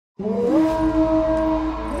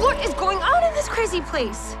What is going on in this crazy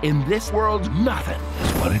place? In this world, nothing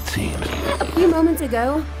is what it seems. A few moments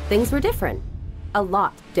ago, things were different. A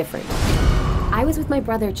lot different. I was with my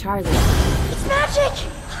brother, Charlie. It's magic!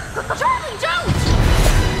 Charlie, don't!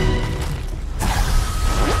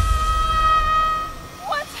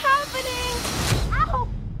 What's happening? Ow!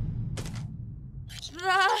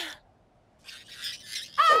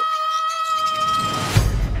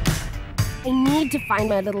 I need to find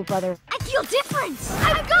my little brother. I feel different!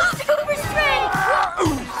 I've got super strength!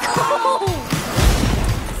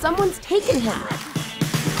 Someone's taken him.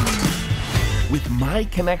 With my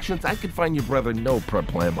connections, I could find your brother no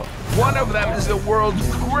problemo. One of them is the world's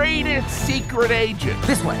greatest secret agent.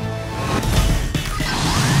 This way.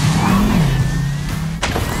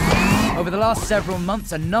 Over the last several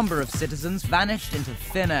months, a number of citizens vanished into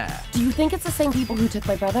thin air. Do you think it's the same people who took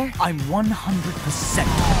my brother? I'm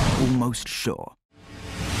 100% almost sure.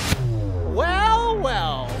 Well,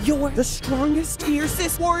 well. You're the strongest,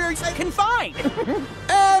 fiercest warriors I can find.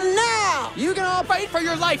 And now, you can all fight for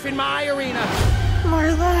your life in my arena.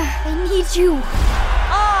 Marla, I need you.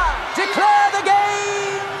 I declare the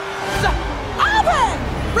games open!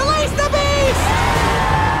 Release the beast!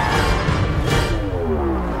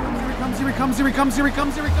 Here he comes, here he comes, here he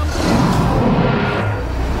comes, here he comes, here he comes.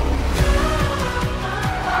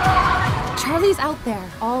 Charlie's out there,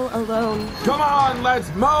 all alone. Come on, let's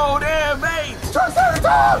motivate!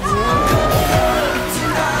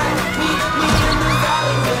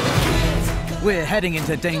 We're heading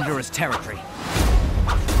into dangerous territory.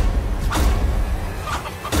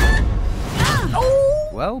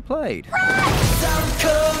 Well played.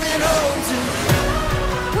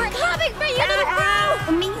 We're coming for you, little bro!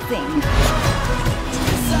 Amazing.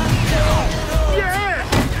 Yeah!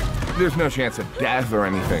 There's no chance of death or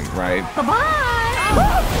anything, right? I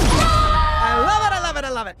love it, I love it, I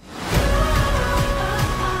love it.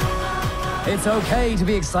 It's okay to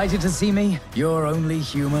be excited to see me. You're only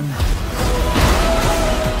human.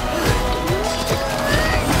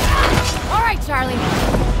 All right, Charlie.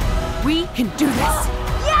 We can do this.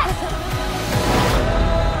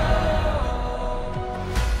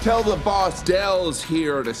 Tell the boss Dell's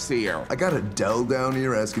here to see her. I got Adele down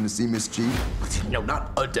here asking to see Miss G. No, not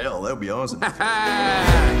Adele. That would be awesome.